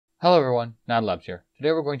Hello everyone, NadLabs here.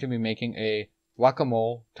 Today we're going to be making a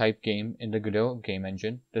Wack-A-Mole type game in the Godot game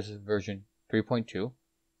engine. This is version 3.2. It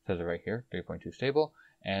says it right here, 3.2 stable.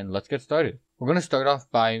 And let's get started. We're going to start off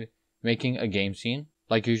by making a game scene.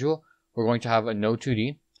 Like usual, we're going to have a Node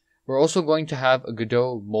 2D. We're also going to have a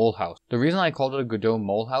Godot mole house. The reason I called it a Godot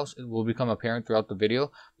mole house, it will become apparent throughout the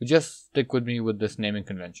video, but just stick with me with this naming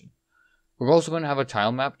convention. We're also going to have a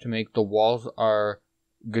tile map to make the walls our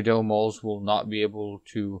Godot moles will not be able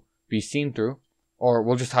to be seen through, or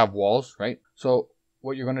we'll just have walls, right? So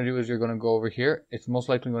what you're going to do is you're going to go over here. It's most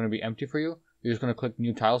likely going to be empty for you. You're just going to click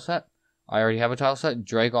new tile set. I already have a tile set.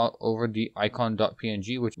 Drag over the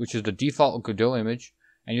icon.png, which is the default Godot image,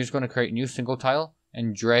 and you're just going to create new single tile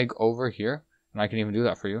and drag over here. And I can even do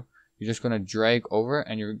that for you. You're just going to drag over,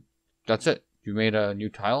 and that's it. You made a new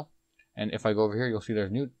tile. And if I go over here, you'll see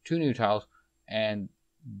there's two new tiles, and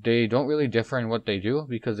they don't really differ in what they do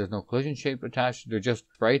because there's no collision shape attached. They're just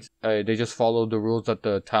sprites. They just follow the rules that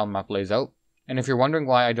the tile map lays out. And if you're wondering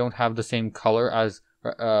why I don't have the same color as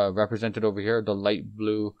represented over here, the light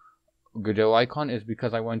blue Godot icon, is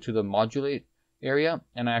because I went to the modulate area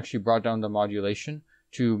and I actually brought down the modulation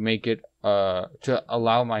to make it to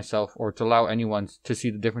allow myself, or to allow anyone to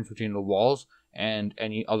see the difference between the walls and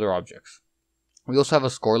any other objects. We also have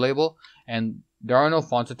a score label, and there are no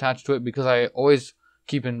fonts attached to it because I always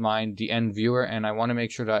keep in mind the end viewer, and I want to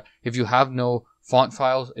make sure that if you have no font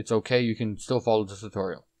files, it's okay, you can still follow the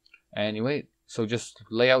tutorial. Anyway, so just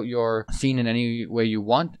lay out your scene in any way you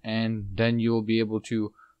want, and then you will be able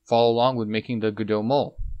to follow along with making the Godot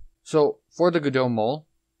mole. So for the Godot mole,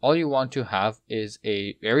 all you want to have is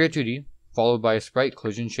a area 2D followed by a sprite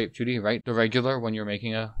collision shape 2D, right? The regular when you're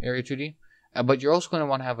making a area 2D. But you're also going to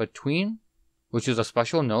want to have a tween, which is a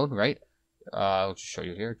special node, right? I'll just show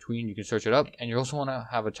you here. Tween, you can search it up. And you also want to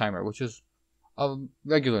have a timer, which is a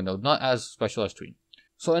regular node, not as special as tween.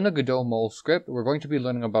 So in the Godot mole script, we're going to be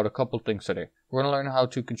learning about a couple things today. We're going to learn how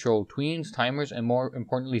to control tweens, timers, and more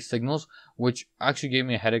importantly, signals, which actually gave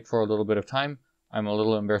me a headache for a little bit of time. I'm a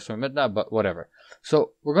little embarrassed to admit that, but whatever.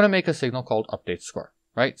 So we're going to make a signal called update score,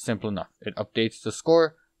 right? Simple enough. It updates the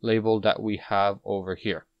score label that we have over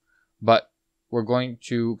here. But we're going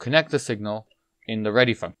to connect the signal in the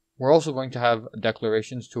ready function. We're also going to have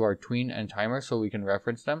declarations to our tween and timer so we can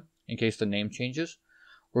reference them in case the name changes.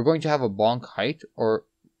 We're going to have a bonk height, or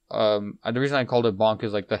the reason I called it bonk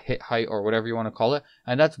is like the hit height or whatever you want to call it.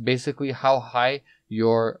 And that's basically how high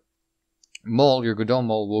your mole, your Godot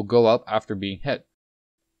mole, will go up after being hit.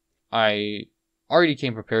 I already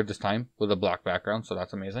came prepared this time with a black background, so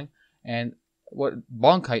that's amazing. And what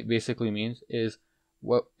bonk height basically means is,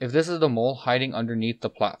 if this is the mole hiding underneath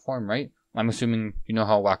the platform, right? I'm assuming you know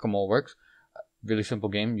how Wack-A-Mole works. Really simple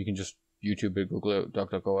game. You can just YouTube it, Google it,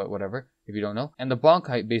 DuckDuckGo it, whatever, if you don't know. And the bonk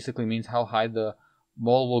height basically means how high the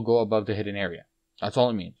mole will go above the hidden area. That's all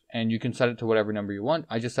it means. And you can set it to whatever number you want.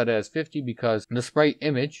 I just set it as 50 because the sprite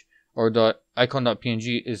image, or the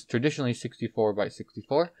icon.png, is traditionally 64 by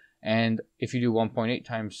 64. And if you do 1.8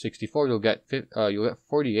 times 64, you'll get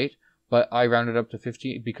 48. But I rounded up to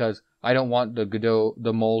 50 because I don't want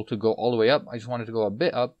the mole to go all the way up. I just want it to go a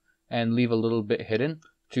bit up and leave a little bit hidden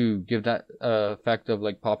to give that effect of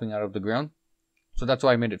like popping out of the ground. So that's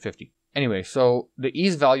why I made it 50. Anyway, so the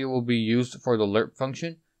ease value will be used for the lerp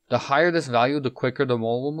function. The higher this value, the quicker the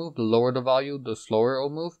mole will move. The lower the value, the slower it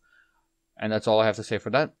will move. And that's all I have to say for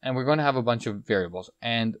that. And we're going to have a bunch of variables.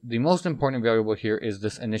 And the most important variable here is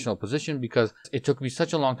this initial position, because it took me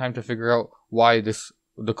such a long time to figure out why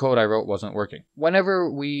the code I wrote wasn't working. Whenever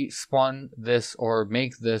we spawn this or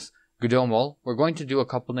make this Godot mole, we're going to do a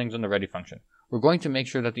couple things in the ready function. We're going to make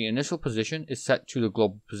sure that the initial position is set to the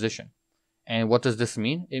global position. And what does this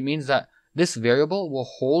mean? It means that this variable will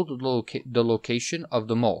hold the location of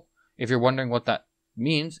the mole. If you're wondering what that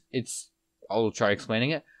means, I'll try explaining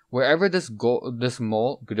it. Wherever this Godot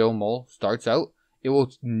mole starts out, it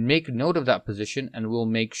will make note of that position and we'll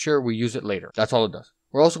make sure we use it later. That's all it does.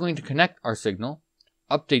 We're also going to connect our signal,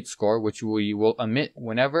 update score, which we will emit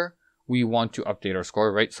whenever we want to update our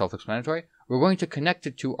score, right? Self-explanatory. We're going to connect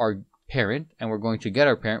it to our parent, and we're going to get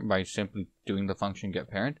our parent by simply doing the function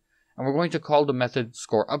getParent. And we're going to call the method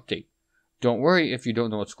scoreUpdate. Don't worry if you don't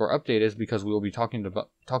know what scoreUpdate is, because we will be talking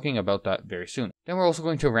about that very soon. Then we're also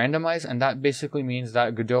going to randomize, and that basically means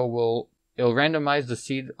that Godot it'll randomize the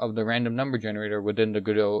seed of the random number generator within the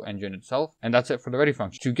Godot engine itself, and that's it for the ready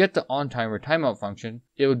function. To get the onTimer timeout function,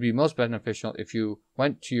 it would be most beneficial if you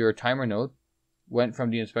went to your timer node, went from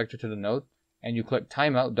the inspector to the node, and you click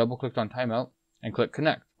timeout, double clicked on timeout, and click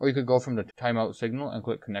connect. Or you could go from the timeout signal and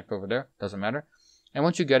click connect over there, doesn't matter. And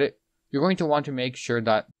once you get it, you're going to want to make sure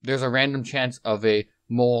that there's a random chance of a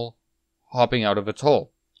mole hopping out of its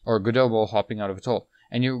hole. or Godot mole hopping out of its hole.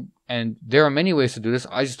 And there are many ways to do this.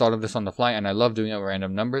 I just thought of this on the fly, and I love doing it with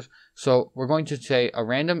random numbers. So we're going to say a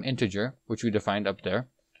random integer, which we defined up there,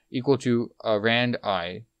 equal to a rand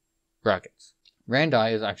I brackets. Rand I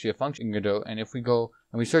is actually a function in Godot, and if we go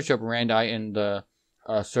and we search up rand I in the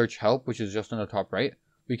search help, which is just on the top right,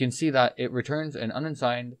 we can see that it returns an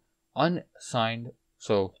unsigned,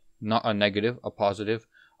 so not a negative, a positive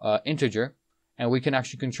integer, and we can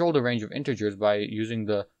actually control the range of integers by using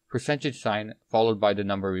the percentage sign followed by the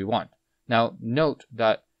number we want. Now note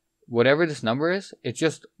that whatever this number is, it's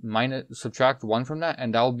just subtract 1 from that,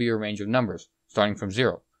 and that will be your range of numbers starting from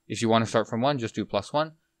 0. If you want to start from 1, just do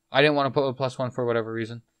 +1. I didn't want to put a +1 for whatever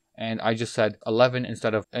reason, and I just said 11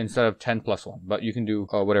 instead of 10 + 1, but you can do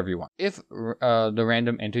whatever you want. If the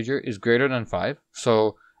random integer is greater than 5,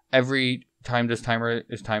 so every time this timer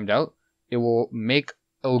is timed out, it will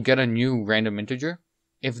get a new random integer.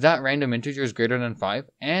 If that random integer is greater than 5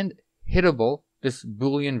 and hittable, this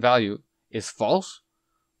Boolean value is false,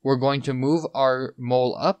 we're going to move our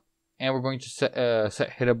mole up, and we're going to set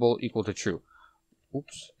hittable equal to true.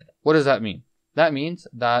 Oops. What does that mean? That means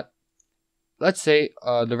that, let's say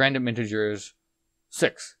the random integer is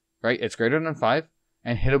 6, right? It's greater than 5,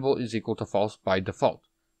 and hittable is equal to false by default.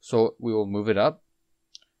 So we will move it up,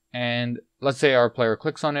 and let's say our player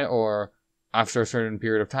clicks on it, or after a certain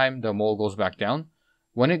period of time, the mole goes back down.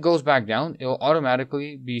 When it goes back down, it will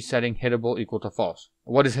automatically be setting hittable equal to false.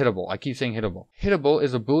 What is hittable? I keep saying hittable. Hittable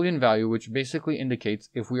is a Boolean value which basically indicates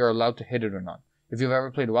if we are allowed to hit it or not. If you've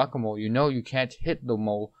ever played Wack-A-Mole, you know you can't hit the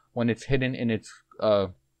mole when it's hidden in its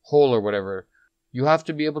hole or whatever. You have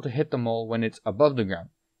to be able to hit the mole when it's above the ground.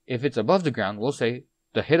 If it's above the ground, we'll say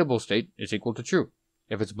the hittable state is equal to true.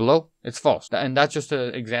 If it's below, it's false. And that's just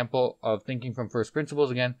an example of thinking from first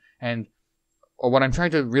principles again. And what I'm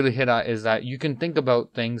trying to really hit at is that you can think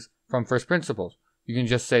about things from first principles. You can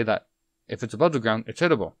just say that if it's above the ground, it's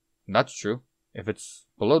hittable. And that's true. If it's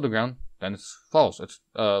below the ground, then it's false. It's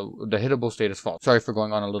the hittable state is false. Sorry for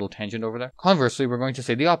going on a little tangent over there. Conversely, we're going to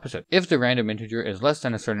say the opposite. If the random integer is less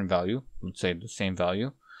than a certain value, let's say the same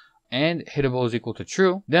value, and hittable is equal to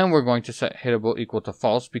true, then we're going to set hittable equal to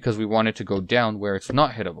false because we want it to go down where it's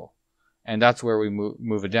not hittable. And that's where we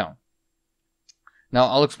move it down. Now,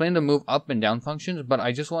 I'll explain the move up and down functions, but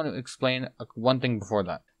I just want to explain one thing before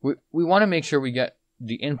that. We want to make sure we get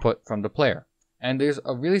the input from the player. And there's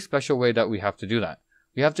a really special way that we have to do that.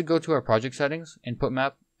 We have to go to our project settings, input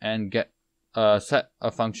map, and set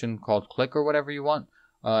a function called click or whatever you want,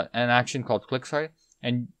 an action called click, sorry.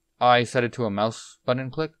 And I set it to a mouse button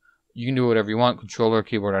click. You can do whatever you want, controller,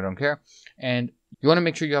 keyboard, I don't care. And you want to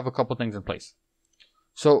make sure you have a couple things in place.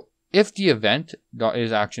 So if the event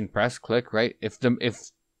is action press click, right? If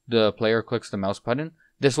the player clicks the mouse button,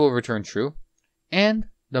 this will return true, and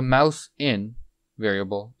the mouse in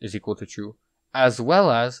variable is equal to true, as well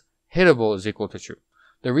as hittable is equal to true.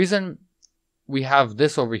 The reason we have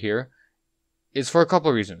this over here is for a couple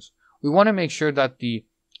of reasons. We want to make sure that the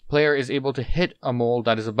player is able to hit a mole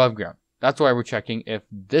that is above ground. That's why we're checking if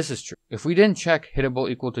this is true. If we didn't check hittable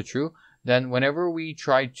equal to true, then whenever we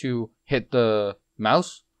try to hit the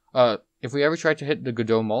mouse, if we ever tried to hit the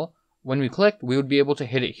Godot mole, when we clicked, we would be able to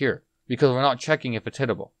hit it here because we're not checking if it's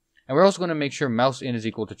hittable. And we're also going to make sure mouse in is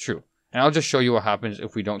equal to true. And I'll just show you what happens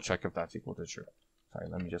if we don't check if that's equal to true. Sorry,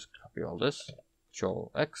 let me just copy all this.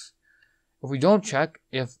 Control X. If we don't check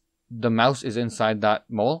if the mouse is inside that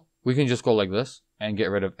mole, we can just go like this and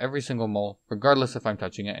get rid of every single mole, regardless if I'm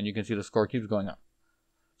touching it, and you can see the score keeps going up.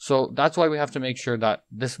 So that's why we have to make sure that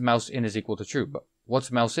this mouse in is equal to true. But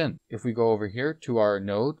what's mouse in? If we go over here to our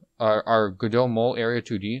node, our Godot mole area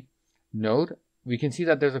 2D node, we can see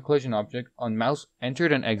that there's a collision object on mouse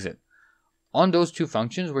entered and exit. On those two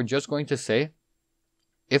functions, we're just going to say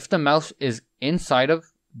if the mouse is inside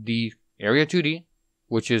of the area 2D,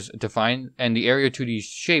 which is defined, and the area 2D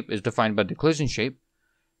shape is defined by the collision shape,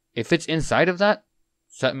 if it's inside of that,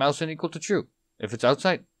 set mouse in equal to true. If it's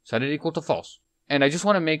outside, set it equal to false. And I just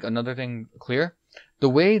want to make another thing clear. The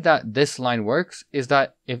way that this line works is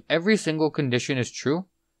that if every single condition is true,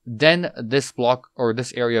 then this block or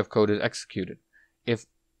this area of code is executed. If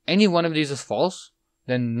any one of these is false,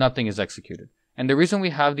 then nothing is executed. And the reason we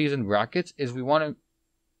have these in brackets is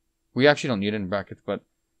we actually don't need it in brackets, but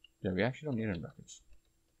yeah, we actually don't need it in brackets.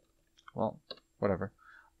 Well, whatever.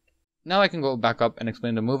 Now I can go back up and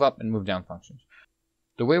explain the move up and move down functions.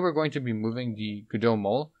 The way we're going to be moving the Godot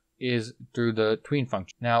mole is through the tween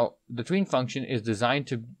function. Now, the tween function is designed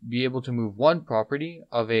to be able to move one property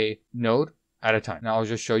of a node at a time. Now, I'll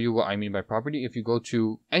just show you what I mean by property. If you go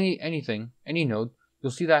to any node,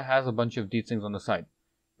 you'll see that it has a bunch of these things on the side.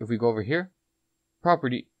 If we go over here,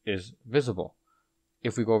 property is visible.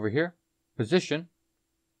 if we go over here, position,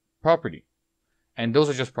 property. And those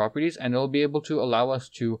are just properties, and it'll be able to allow us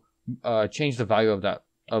to change the value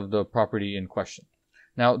of the property in question.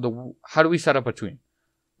 Now, how do we set up a tween?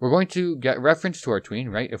 We're going to get reference to our tween,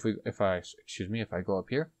 right? If I go up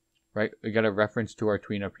here, right, we get a reference to our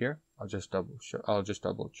tween up here. I'll just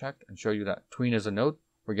double check and show you that tween is a node.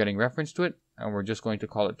 We're getting reference to it, and we're just going to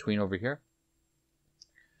call it tween over here.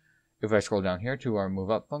 If I scroll down here to our move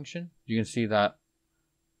up function, you can see that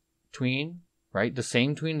tween, right, the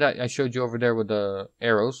same tween that I showed you over there with the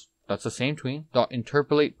arrows, that's the same tween,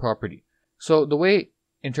 .interpolate property. So the way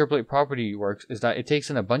interpolate property works is that it takes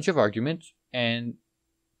in a bunch of arguments and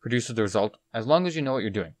produces the result as long as you know what you're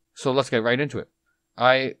doing. So let's get right into it.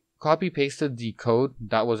 I copy pasted the code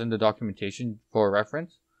that was in the documentation for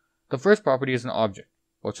reference. The first property is an object.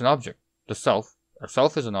 What's an object? The self. Our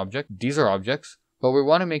self is an object. These are objects. But we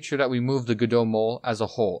want to make sure that we move the Godot mole as a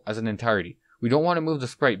whole, as an entirety. We don't want to move the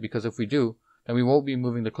sprite because if we do, then we won't be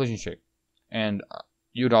moving the collision shape. And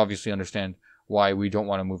you'd obviously understand why we don't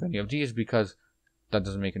want to move any of these, because that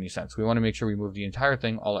doesn't make any sense. We want to make sure we move the entire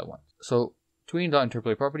thing all at once. So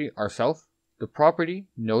tween.interpolate property, ourself, the property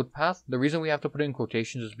node path. The reason we have to put it in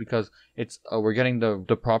quotations is because it's we're getting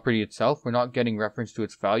the property itself. We're not getting reference to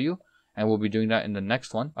its value, and we'll be doing that in the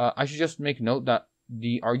next one. I should just make note that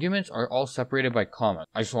the arguments are all separated by comma.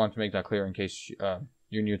 I just want to make that clear in case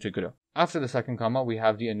you're new to Godot. After the second comma, we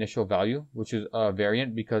have the initial value, which is a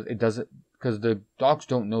variant because the docs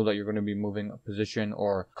don't know that you're going to be moving a position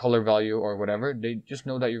or color value or whatever. They just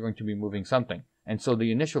know that you're going to be moving something. And so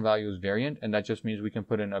the initial value is variant, and that just means we can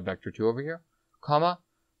put in a vector 2 over here, comma,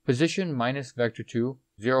 position minus vector 2,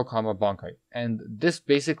 0, comma, bonk height. And this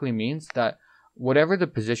basically means that whatever the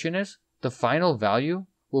position is, the final value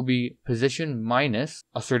will be position minus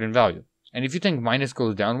a certain value. And if you think minus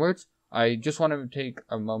goes downwards, I just want to take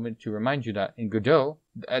a moment to remind you that in Godot,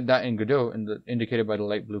 indicated by the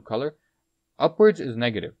light blue color, upwards is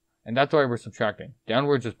negative, and that's why we're subtracting.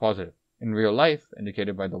 Downwards is positive. In real life,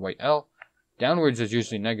 indicated by the white L, downwards is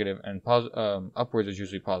usually negative, and upwards is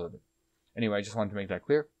usually positive. Anyway, I just wanted to make that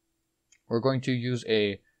clear. We're going to use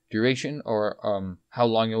a duration, or how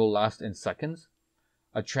long it will last in seconds.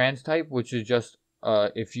 A trans type, which is just,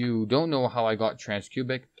 if you don't know how I got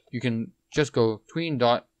transcubic, you can just go tween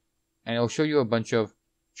dot, and it'll show you a bunch of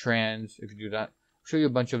trans. If you do that, I'll show you a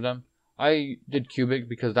bunch of them. I did cubic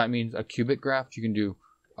because that means a cubic graph. You can do,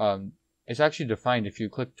 it's actually defined if you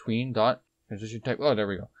click tween dot transition type. Oh, there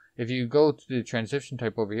we go. If you go to the transition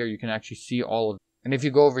type over here, you can actually see all of, and if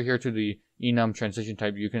you go over here to the enum transition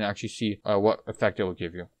type, you can actually see what effect it will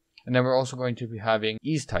give you. And then we're also going to be having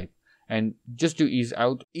ease type, and just do ease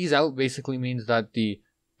out. Ease out basically means that the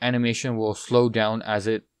animation will slow down as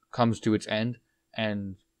it comes to its end,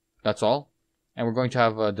 and that's all. And we're going to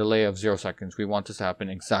have a delay of 0 seconds. We want this to happen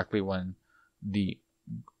exactly when the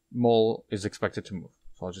mole is expected to move.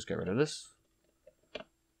 So I'll just get rid of this.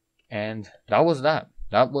 And that was that.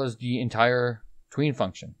 That was the entire tween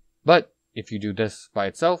function. But if you do this by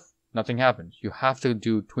itself, nothing happens. You have to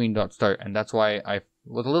do tween.start, and that's why I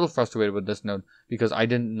was a little frustrated with this node, because I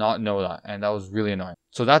did not know that, and that was really annoying.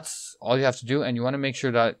 So that's all you have to do, and you want to make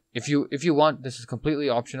sure that if you want, this is completely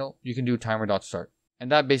optional, you can do timer.start.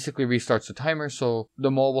 And that basically restarts the timer, so the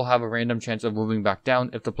mole will have a random chance of moving back down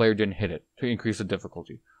if the player didn't hit it, to increase the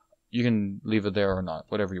difficulty. You can leave it there or not,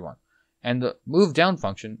 whatever you want. And the move down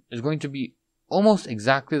function is going to be almost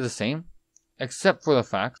exactly the same, except for the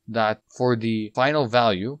fact that for the final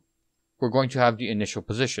value, we're going to have the initial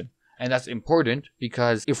position. And that's important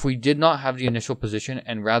because if we did not have the initial position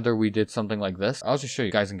and rather we did something like this, I'll just show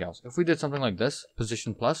you guys and gals. If we did something like this,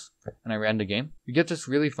 position plus, and I ran the game, you get this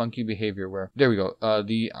really funky behavior where, there we go,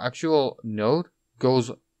 the actual node goes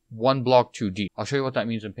one block too deep. I'll show you what that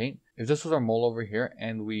means in Paint. If this was our mole over here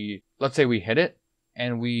and let's say we hit it,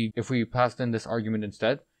 and if we passed in this argument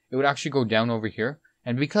instead, it would actually go down over here.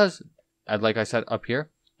 And because, like I said up here,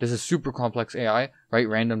 this is super complex AI, right?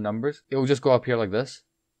 Random numbers. It will just go up here like this.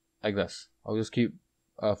 Like this. I'll just keep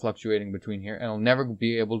fluctuating between here, and I'll never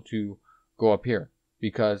be able to go up here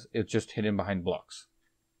because it's just hidden behind blocks.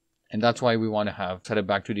 And that's why we want to set it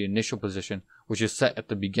back to the initial position, which is set at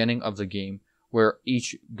the beginning of the game, where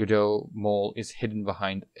each Godot mole is hidden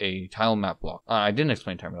behind a tile map block. I didn't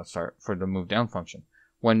explain timer.start for the move down function.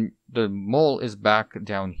 When the mole is back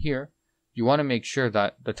down here, you want to make sure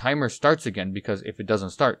that the timer starts again, because if it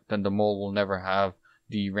doesn't start, then the mole will never have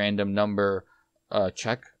the random number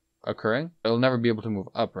check occurring. It'll never be able to move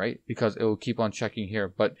up, right? Because it will keep on checking here,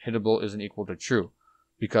 but hittable isn't equal to true,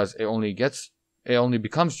 because it only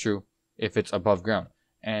becomes true if it's above ground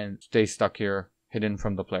and stays stuck here, hidden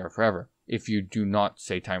from the player forever, if you do not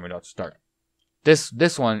say timer.start.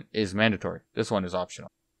 This one is mandatory. This one is optional.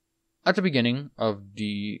 At the beginning of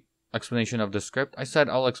the explanation of the script, I said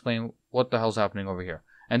I'll explain what the hell's happening over here.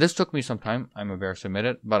 And this took me some time. I'm embarrassed to admit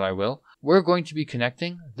it, but I will. We're going to be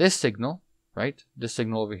connecting this signal, right? This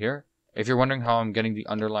signal over here. If you're wondering how I'm getting the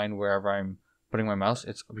underline wherever I'm putting my mouse,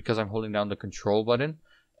 it's because I'm holding down the control button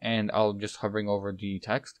and I'll just hovering over the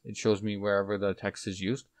text. It shows me wherever the text is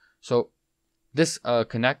used. So this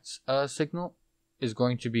connects signal is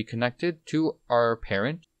going to be connected to our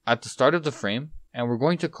parent at the start of the frame, and we're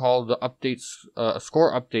going to call the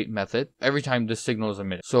score update method every time this signal is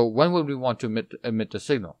emitted. So when would we want to emit the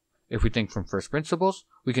signal? If we think from first principles,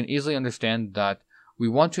 we can easily understand that we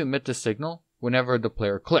want to emit the signal whenever the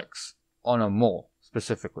player clicks on a mole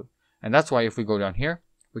specifically. And that's why if we go down here,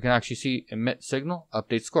 we can actually see emit signal,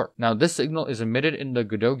 update score. Now this signal is emitted in the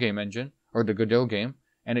Godot game engine, or the Godot game,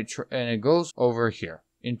 and it goes over here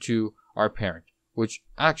into our parent, which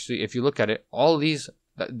actually, if you look at it, all these,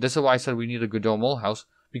 this is why I said we need a Godot mole house,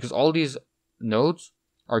 because all these nodes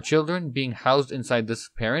are children being housed inside this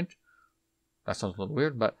parent. That sounds a little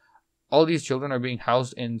weird, but all these children are being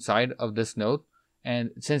housed inside of this node.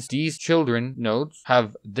 And since these children nodes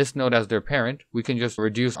have this node as their parent, we can just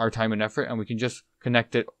reduce our time and effort, and we can just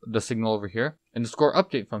connect the signal over here. In the score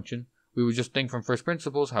update function, we would just think from first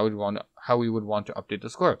principles how we would want to update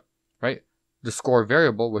the score, right? The score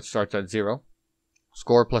variable, which starts at 0,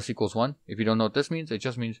 score plus equals 1. If you don't know what this means, it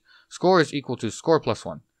just means score is equal to score plus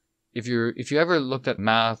 1. If you ever looked at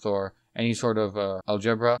math or any sort of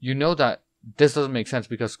algebra, you know that this doesn't make sense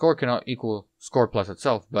because score cannot equal score plus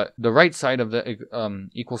itself, but the right side of the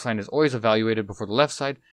equal sign is always evaluated before the left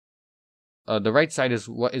side. The right side is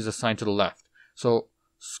what is assigned to the left. So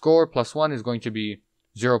score plus 1 is going to be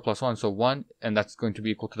 0 plus 1, so 1, and that's going to be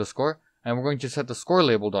equal to the score. And we're going to set the score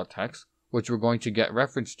label.text, which we're going to get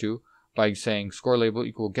reference to by saying score label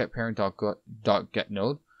equal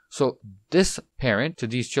getParent.getNode. So this parent to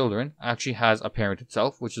these children actually has a parent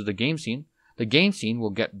itself, which is the game scene. The game scene will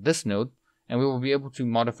get this node, and we will be able to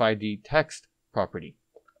modify the text property.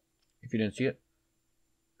 If you didn't see it,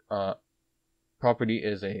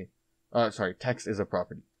 text is a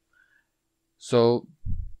property. So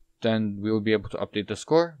then we will be able to update the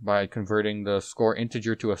score by converting the score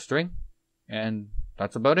integer to a string, and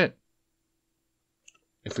that's about it.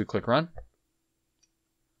 If we click run,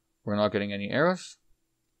 we're not getting any errors,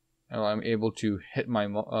 and I'm able to hit my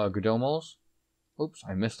Godot moles. Oops,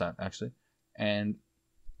 I missed that actually. And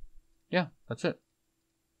yeah, that's it.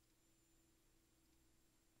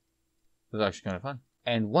 It was actually kind of fun.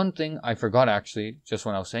 And one thing I forgot actually, just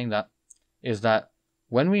when I was saying that, is that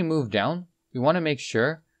when we move down, we want to make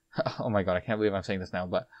sure, oh my god, I can't believe I'm saying this now,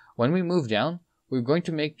 but when we move down, we're going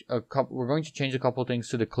to change a couple things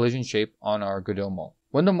to the collision shape on our Godot mole.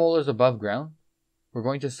 When the mole is above ground, we're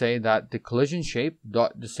going to say that the collision shape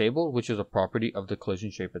dot disable, which is a property of the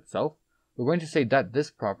collision shape itself, we're going to say that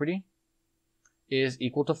this property is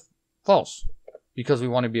equal to false, because we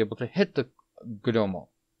want to be able to hit the Godot mole.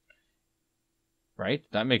 Right?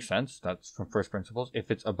 That makes sense. That's from first principles.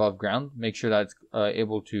 If it's above ground, make sure that it's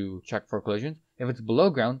able to check for collisions. If it's below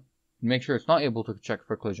ground, make sure it's not able to check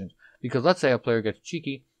for collisions. Because let's say a player gets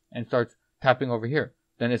cheeky and starts tapping over here.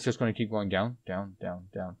 Then it's just going to keep going down, down, down,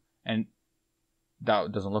 down. And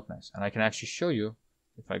that doesn't look nice. And I can actually show you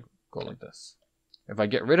if I go like this. If I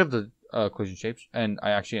get rid of the collision shapes, and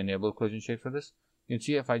I actually enable collision shapes for this, you can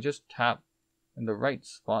see if I just tap in the right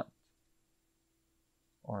spot,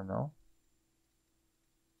 or no.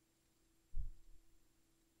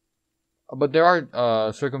 But there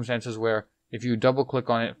are circumstances where if you double click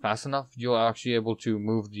on it fast enough, you'll actually able to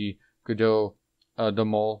move the Godot, the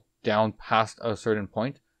mole down past a certain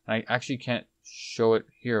point. And I actually can't show it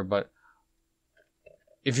here, but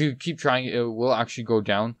if you keep trying, it will actually go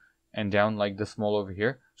down and down like this mole over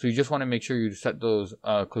here. So you just want to make sure you set those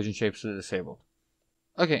collision shapes to disabled.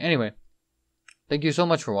 Okay, anyway, thank you so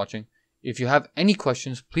much for watching. If you have any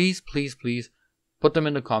questions, please, please, please put them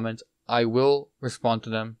in the comments. I will respond to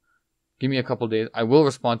them. Give me a couple days. I will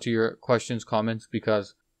respond to your questions, comments,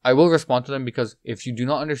 because if you do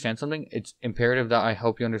not understand something, it's imperative that I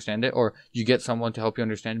help you understand it, or you get someone to help you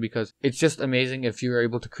understand, because it's just amazing if you're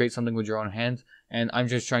able to create something with your own hands, and I'm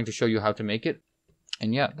just trying to show you how to make it.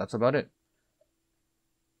 And yeah, that's about it.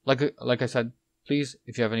 Like I said, please,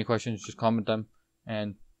 if you have any questions, just comment them,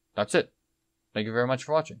 and that's it. Thank you very much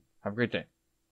for watching. Have a great day.